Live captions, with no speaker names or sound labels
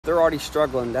they're already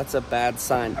struggling, that's a bad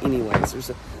sign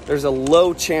anyways. There's a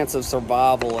low chance of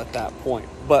survival at that point,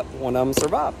 but one of them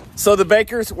survived. So the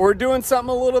bakers, we're doing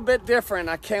something a little bit different.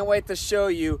 I can't wait to show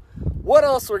you what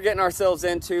else we're getting ourselves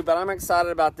into, but I'm excited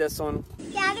about this one.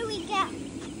 Daddy, we get,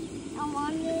 I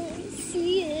want to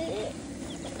see it.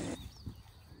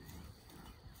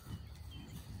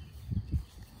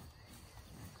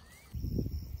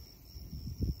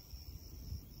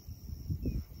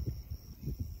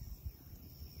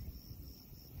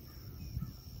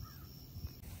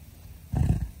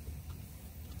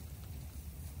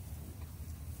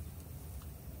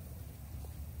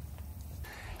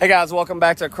 Hey guys, welcome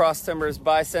back to Cross Timbers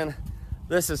Bison.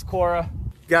 This is Cora.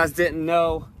 You guys didn't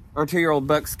know, our 2-year-old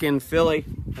buckskin filly,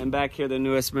 and back here the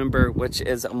newest member, which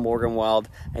is a Morgan Wild,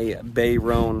 a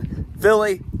Bayroan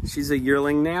filly. She's a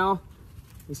yearling now.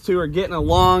 These two are getting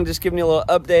along, just giving you a little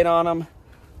update on them.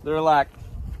 They're like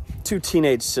two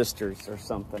teenage sisters or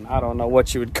something. I don't know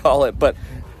what you would call it, but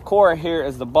Cora here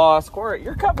is the boss. Cora,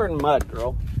 you're covered in mud,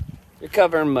 girl. You're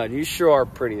covered in mud. You sure are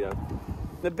pretty though.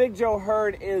 The Big Joe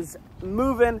herd is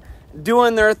moving,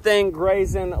 doing their thing,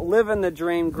 grazing, living the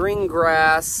dream, green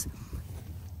grass.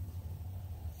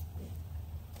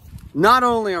 Not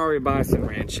only are we bison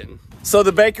ranching. So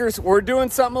the bakers, we're doing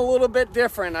something a little bit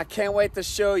different. I can't wait to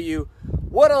show you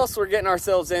what else we're getting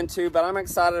ourselves into, but I'm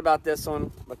excited about this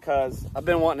one because I've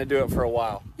been wanting to do it for a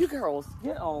while. You girls,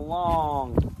 get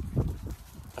along.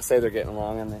 I say they're getting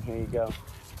along, and then here you go.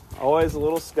 Always a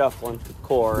little scuffling.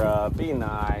 Cora, be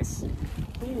nice.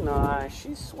 Be nice.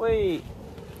 She's sweet.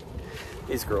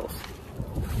 These girls.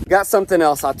 Got something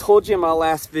else. I told you in my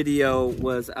last video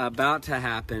was about to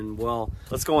happen. Well,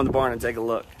 let's go in the barn and take a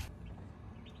look.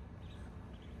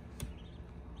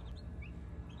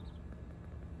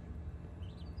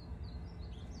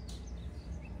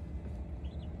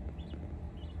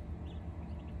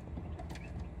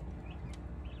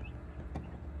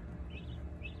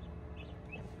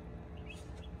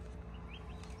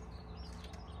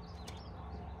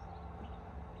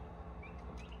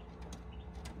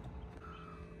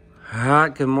 All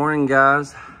right, good morning,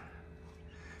 guys.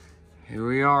 Here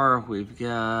we are. We've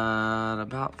got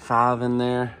about 5 in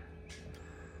there,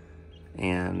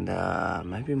 and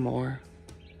maybe more.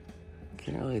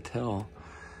 Can't really tell,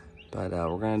 but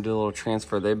we're gonna do a little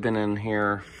transfer. They've been in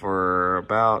here for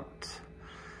about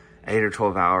 8 or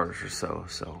 12 hours or so,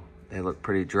 so they look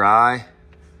pretty dry,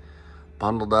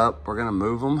 bundled up. We're gonna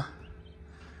move them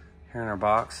here in our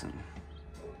box and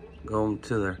go them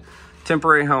to their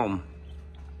temporary home.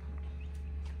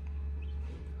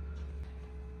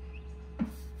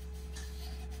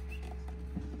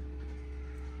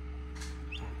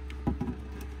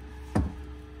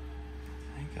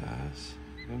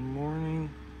 Good morning,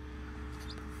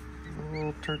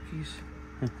 little turkeys.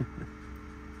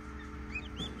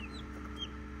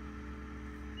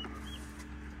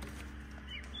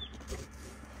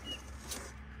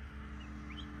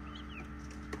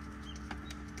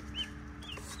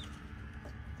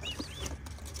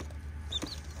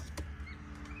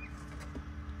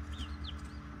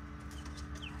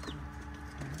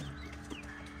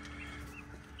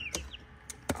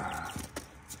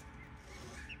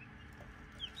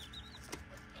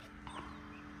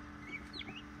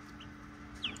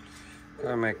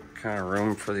 Gotta make kind of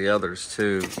room for the others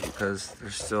too, because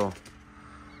there's still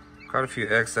quite a few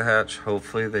eggs to hatch.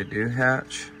 Hopefully they do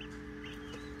hatch.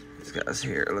 These guys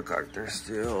here look like they're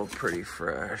still pretty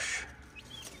fresh.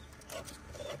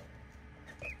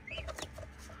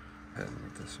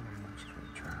 This one looks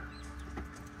pretty dry.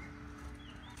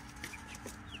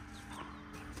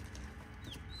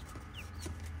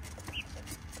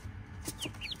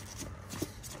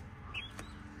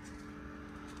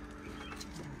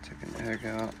 Egg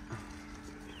out.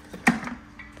 That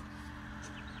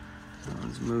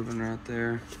one's moving right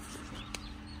there.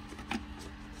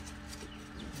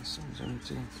 This one's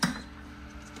empty.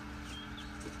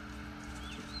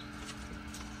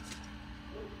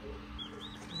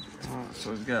 Alright,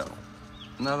 so we've got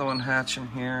another one hatching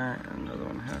here and another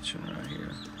one hatching right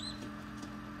here.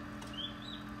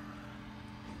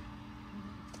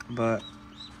 But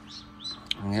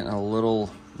I'm getting a little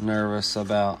nervous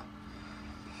about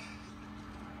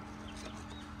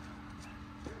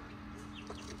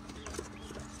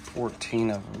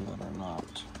 $14 of them that are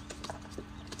not.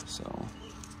 So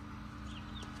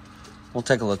we'll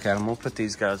take a look at them. We'll put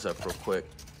these guys up real quick.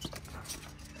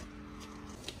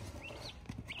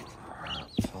 All right,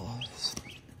 fellas.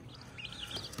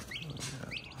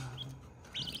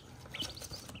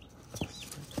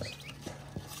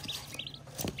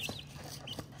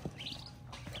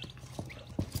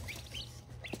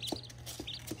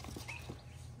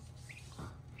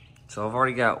 So I've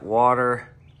already got water,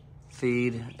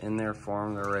 feed in there for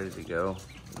them. They're ready to go.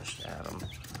 Just add them.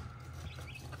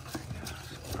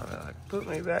 Probably like put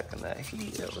me back in that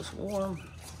heat. It was warm.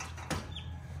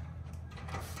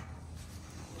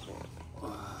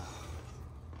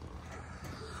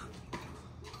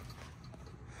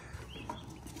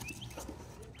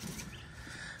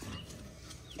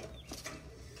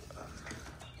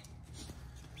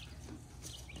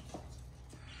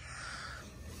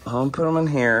 I'm gonna put them in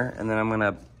here, and then I'm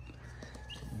gonna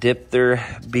dip their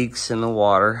beaks in the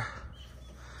water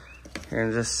here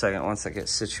in just a second once I get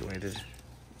situated.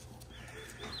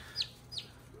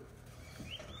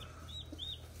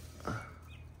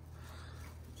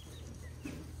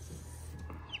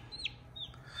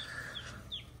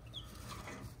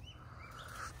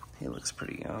 He looks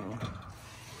pretty young.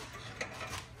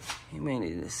 He may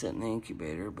need to sit in the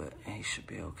incubator, but he should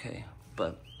be okay.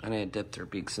 But I need to dip their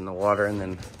beaks in the water, and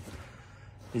then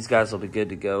these guys will be good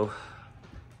to go.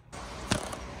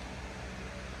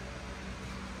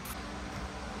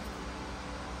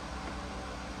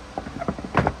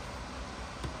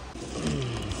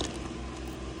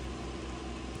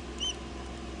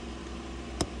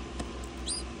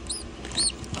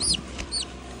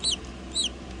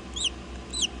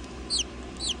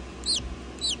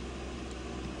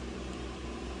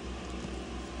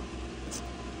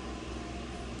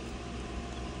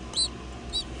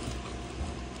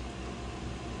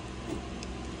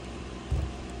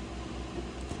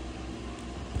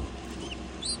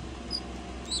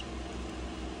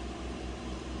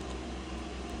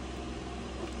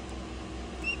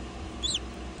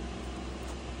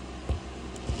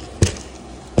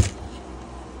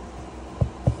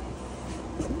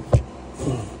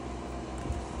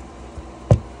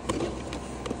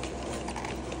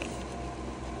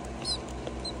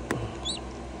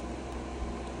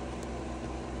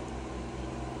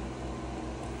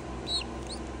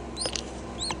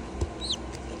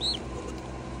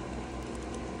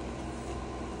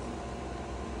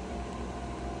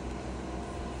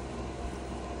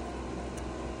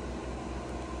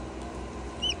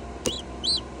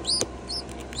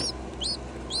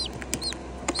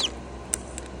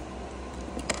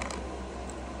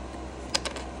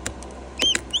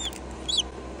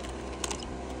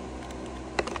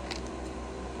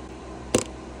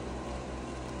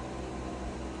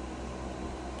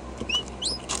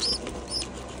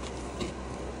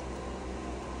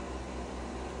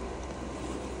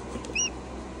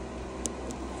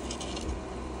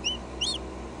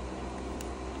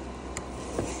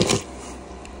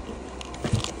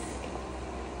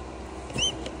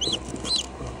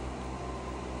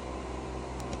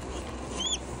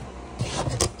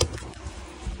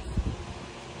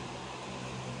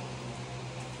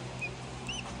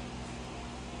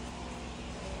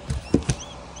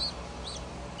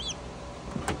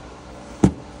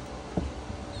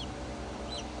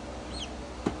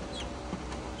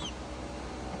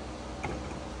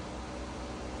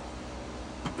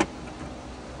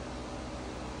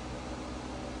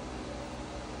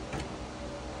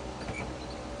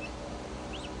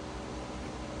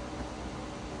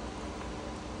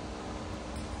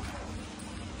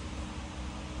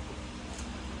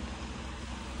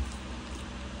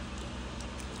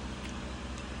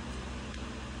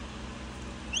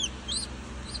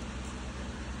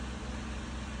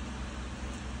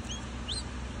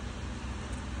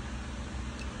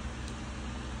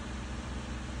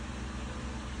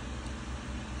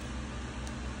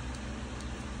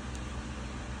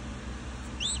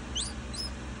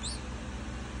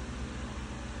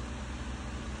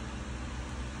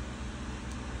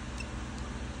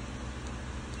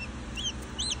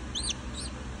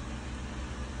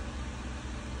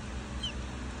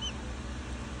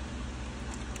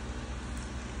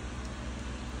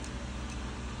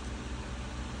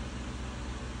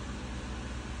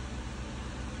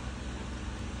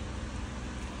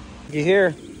 You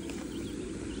hear?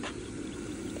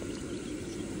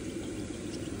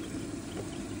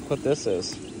 What this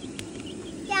is?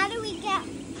 Daddy,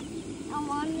 I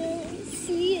want to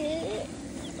see it.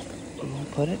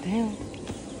 Put it down.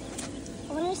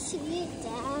 I want to see it,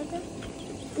 Dad.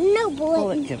 No, boy.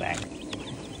 Pull it, get back.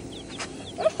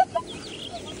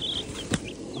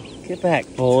 Get back,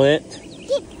 Bullet.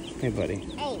 Hey, buddy.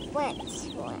 Hey, what's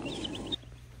what?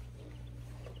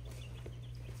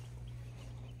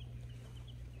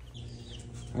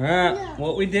 All right,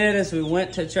 what we did is we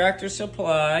went to Tractor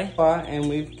Supply and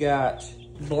we've got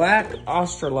black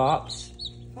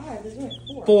Australops. 5, there's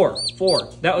only 4.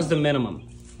 Four. That was the minimum.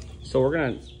 So we're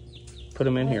gonna put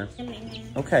them in here.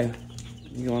 Okay,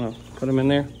 you wanna put them in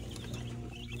there?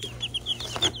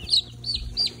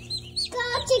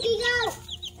 Jerky, go!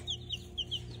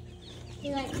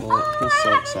 He's like, Well, he's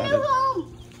so excited.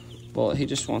 home. Well, he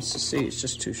just wants to see. It's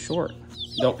just too short.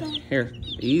 Don't, here,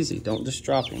 easy. Don't just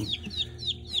drop him.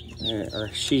 There, or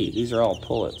she. These are all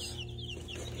pullets.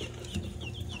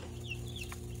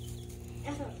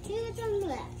 That's what 2 is on the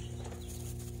left.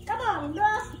 Come on, bro.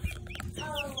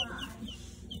 Oh,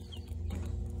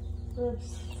 wow.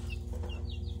 Oops.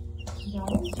 No.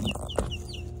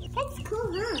 That's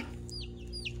cool, huh?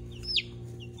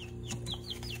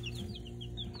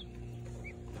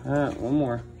 All right, one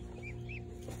more.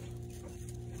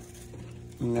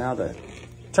 Now the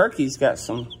turkey's got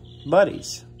some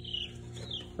buddies.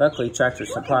 Luckily, Tractor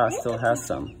Supply still has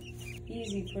some.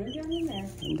 Easy, put it down in there.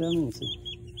 And down easy.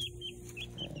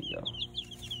 There you go.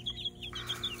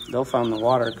 They'll find the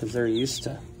water because they're used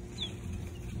to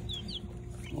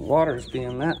the water's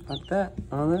being that like that.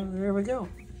 Oh, there we go.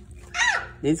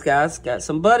 These guys got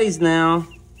some buddies now.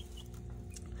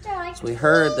 So we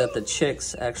heard that the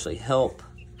chicks actually help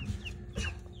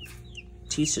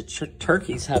teach the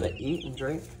turkeys how to eat and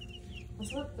drink.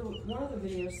 That's what one of the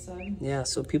videos said. Yeah,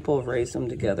 so people have raised them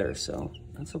together, so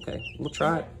that's okay. We'll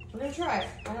try it. We're gonna try it.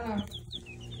 I don't know.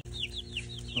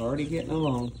 Already getting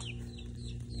along.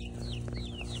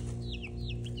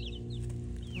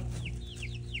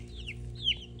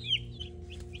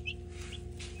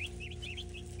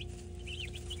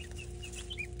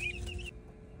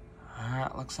 All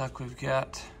right, looks like we've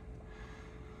got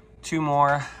 2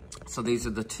 more. So these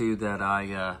are the 2 that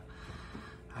I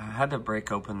had to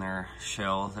break open their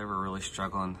shell. They were really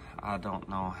struggling. I don't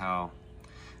know how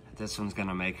this one's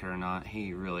gonna make it or not.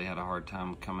 He really had a hard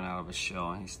time coming out of his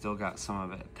shell. He still got some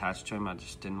of it attached to him. I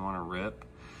just didn't want to rip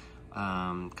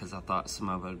because I thought some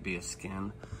of it would be a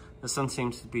skin. This one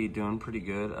seems to be doing pretty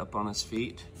good up on his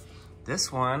feet.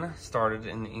 This one started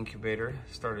in the incubator,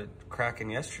 started cracking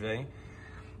yesterday,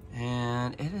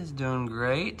 and it is doing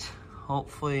great.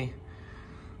 Hopefully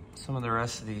some of the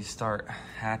rest of these start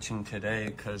hatching today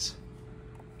because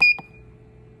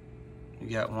we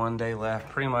got 1 day left.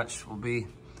 Pretty much will be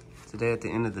today at the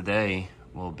end of the day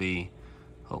will be,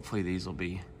 hopefully these will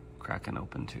be cracking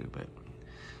open too, but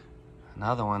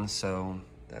another one. So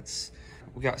that's,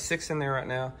 we got 6 in there right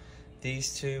now.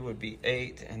 These 2 would be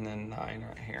 8 and then 9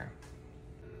 right here.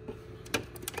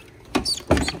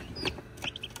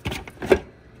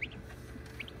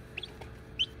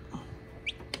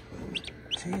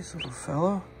 Jeez, little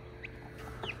fellow.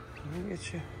 Let me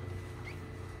get you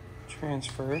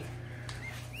transferred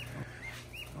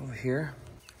over here.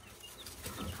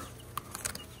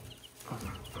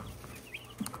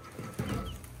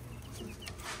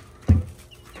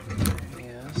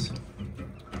 Yes.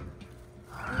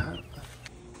 All right.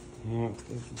 Yeah,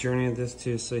 the journey of this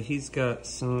too. So he's got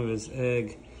some of his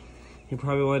egg. He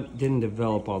probably didn't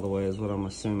develop all the way, is what I'm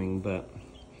assuming, but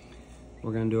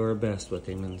we're gonna do our best with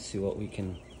him and see what we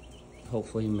can,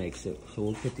 hopefully he makes it. So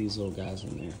we'll put these little guys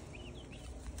in there.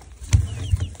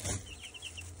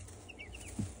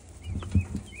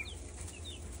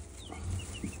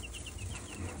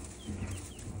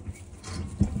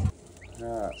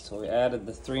 All right, so we added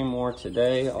the 3 more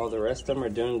today. All the rest of them are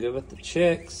doing good with the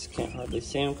chicks. Can't hardly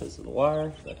see them because of the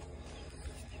wire, but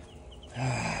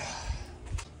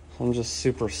I'm just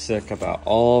super sick about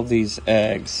all of these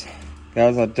eggs.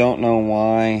 Guys, I don't know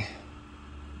why,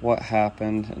 what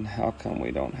happened, and how come we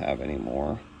don't have any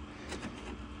more.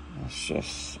 It's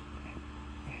just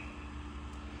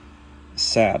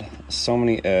sad. So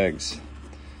many eggs.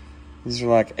 These are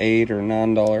like $8 or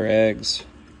 $9 eggs.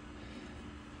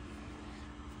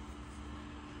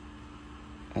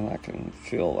 And I can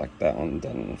feel like that one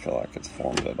doesn't feel like it's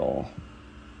formed at all.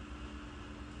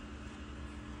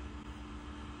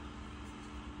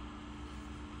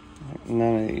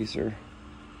 None of these are.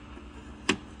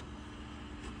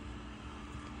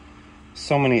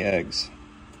 So many eggs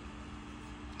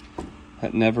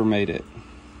that never made it.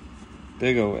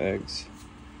 Big old eggs.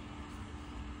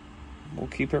 We'll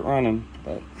keep it running,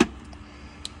 but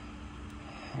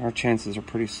our chances are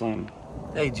pretty slim.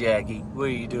 Hey Jackie, what are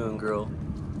you doing, girl?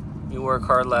 You work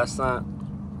hard last night?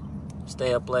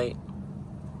 Stay up late?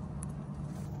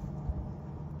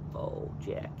 Oh,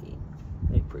 Jackie.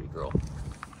 Hey, pretty girl.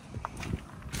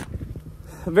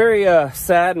 Very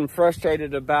sad and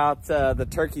frustrated about the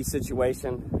turkey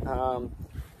situation.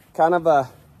 Kind of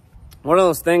one of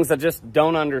those things I just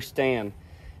don't understand.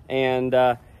 And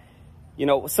you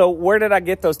know, so where did I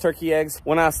get those turkey eggs?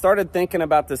 When I started thinking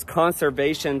about this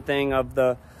conservation thing of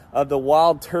the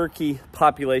wild turkey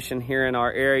population here in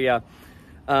our area,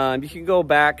 you can go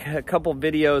back a couple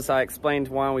videos. I explained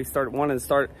why we wanted to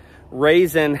start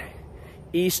raising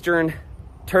eastern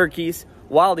turkeys,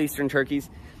 wild eastern turkeys.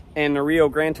 and the Rio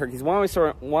Grande turkeys. Why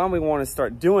we want to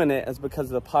start doing it is because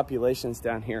the populations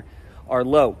down here are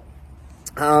low.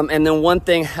 And then one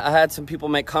thing, I had some people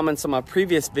make comments on my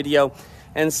previous video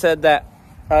and said that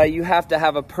you have to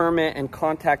have a permit and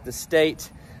contact the state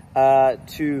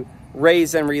to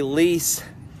raise and release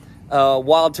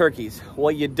wild turkeys.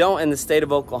 Well, you don't in the state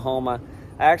of Oklahoma.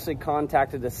 I actually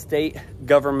contacted a state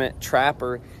government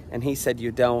trapper, and he said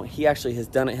you don't. He actually has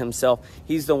done it himself.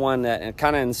 He's the one that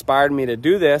kind of inspired me to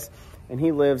do this, and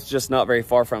he lives just not very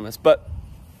far from us. But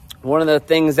one of the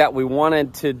things that we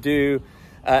wanted to do,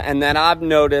 and that I've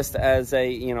noticed as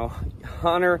a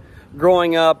hunter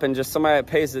growing up and just somebody that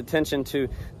pays attention to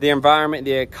the environment,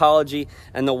 the ecology,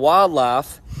 and the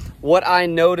wildlife, what I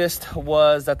noticed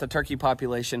was that the turkey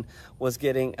population was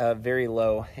getting very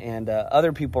low, and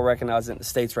other people recognize it, the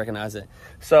states recognize it.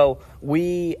 So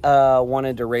we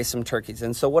wanted to raise some turkeys.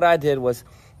 And so what I did was,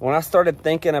 when I started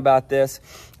thinking about this,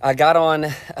 I got on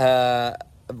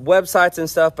websites and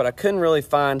stuff, but I couldn't really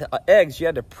find eggs. You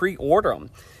had to pre-order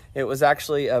them. It was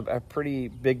actually a pretty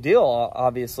big deal.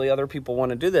 Obviously, other people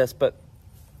want to do this, but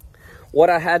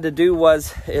what I had to do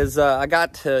is I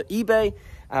got to eBay.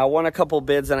 I won a couple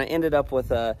bids, and I ended up with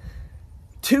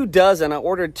 2 dozen. I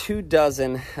ordered 2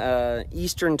 dozen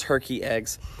Eastern turkey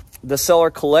eggs. The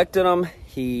seller collected them.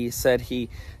 He said he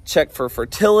checked for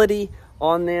fertility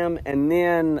on them, and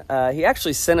then he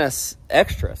actually sent us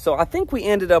extra. So I think we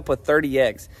ended up with 30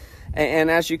 eggs. And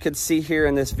as you can see here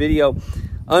in this video,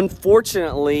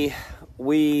 unfortunately,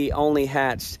 we only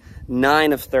hatched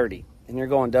 9 of 30. And you're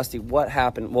going, Dusty, what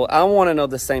happened? Well, I want to know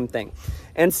the same thing.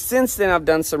 And since then, I've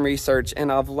done some research,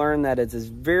 and I've learned that it is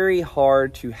very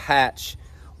hard to hatch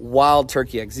wild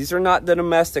turkey eggs. These are not the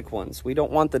domestic ones. We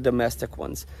don't want the domestic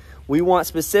ones. We want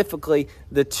specifically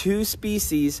the 2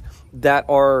 species that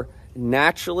are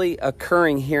naturally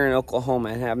occurring here in Oklahoma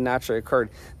and have naturally occurred.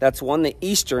 That's 1, the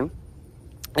Eastern,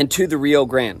 and 2, the Rio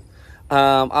Grande.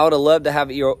 I would have loved to have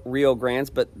Rio Grandes,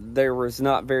 but there was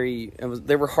not very,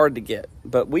 they were hard to get.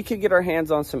 But we could get our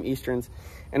hands on some Easterns,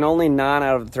 and only 9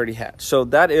 out of the 30 hatched. So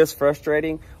that is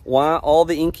frustrating. Why? All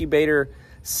the incubator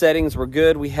settings were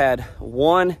good. We had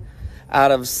 1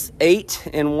 out of 8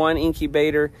 in one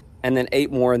incubator, and then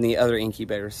 8 more in the other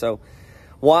incubator. So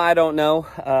why, I don't know.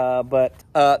 But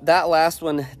that last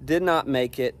one did not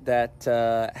make it.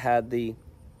 That had the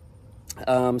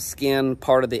skin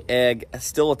part of the egg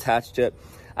still attached to it.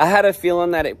 I had a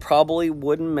feeling that it probably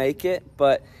wouldn't make it,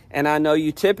 and I know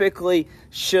you typically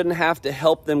shouldn't have to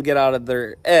help them get out of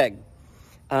their egg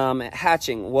at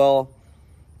hatching. Well,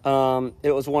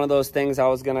 it was one of those things. I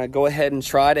was going to go ahead and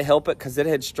try to help it because it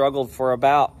had struggled for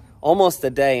about almost a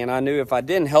day, and I knew if I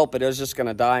didn't help it, it was just going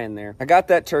to die in there. I got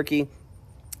that turkey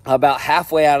about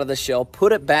halfway out of the shell,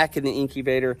 put it back in the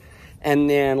incubator, and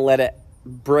then let it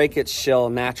break its shell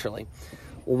naturally.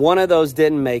 One of those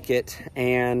didn't make it,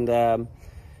 and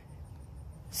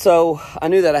so I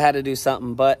knew that I had to do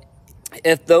something. But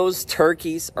if those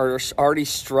turkeys are already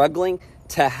struggling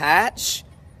to hatch,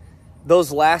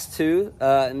 those last 2,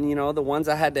 the ones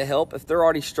I had to help, if they're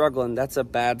already struggling, that's a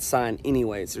bad sign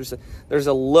anyways. There's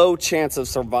a low chance of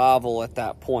survival at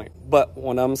that point, but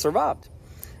one of them survived.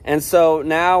 And so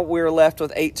now we're left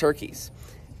with 8 turkeys,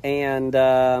 and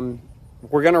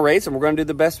we're going to raise them. We're going to do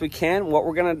the best we can. What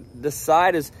we're going to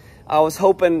decide is, I was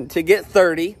hoping to get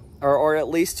 30 or at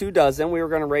least 2 dozen. We were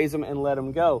going to raise them and let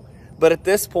them go. But at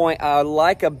this point, I would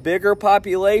like a bigger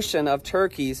population of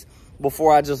turkeys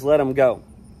before I just let them go.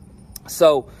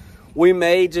 So we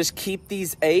may just keep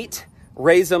these 8,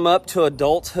 raise them up to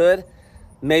adulthood,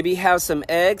 maybe have some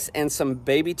eggs and some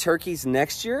baby turkeys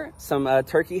next year, some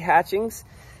turkey hatchings,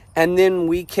 and then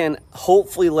we can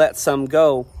hopefully let some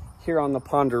go here on the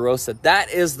Ponderosa.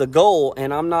 That is the goal,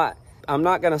 and I'm not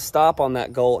going to stop on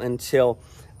that goal until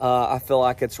I feel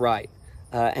like it's right,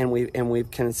 and we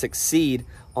can succeed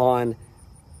on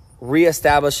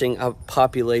reestablishing a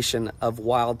population of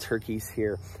wild turkeys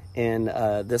here in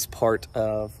this part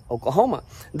of Oklahoma.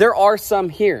 There are some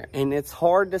here, and it's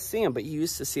hard to see them, but you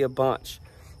used to see a bunch.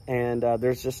 And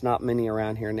there's just not many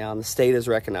around here now, and the state is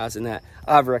recognizing that.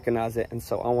 I've recognized it, and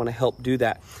so I want to help do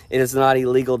that. It is not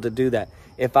illegal to do that.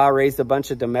 If I raised a bunch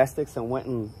of domestics and went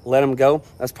and let them go,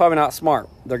 that's probably not smart.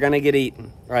 They're going to get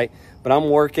eaten, right? But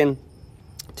I'm working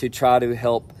to try to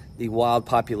help the wild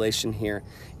population here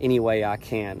any way I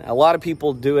can. A lot of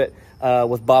people do it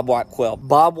with bobwhite quail.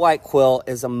 Bobwhite quail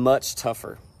is a much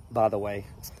tougher, by the way.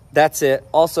 That's it.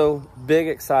 Also, big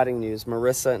exciting news.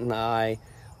 Marissa and I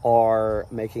are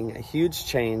making a huge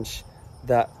change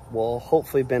that will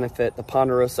hopefully benefit the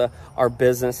Ponderosa, our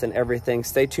business, and everything.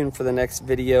 Stay tuned for the next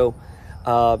video.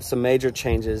 Some major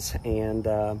changes, and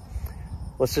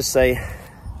let's just say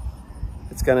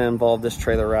it's gonna involve this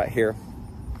trailer right here,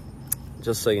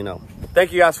 just so you know.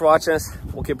 Thank you guys for watching us.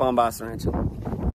 We'll keep on bison ranching.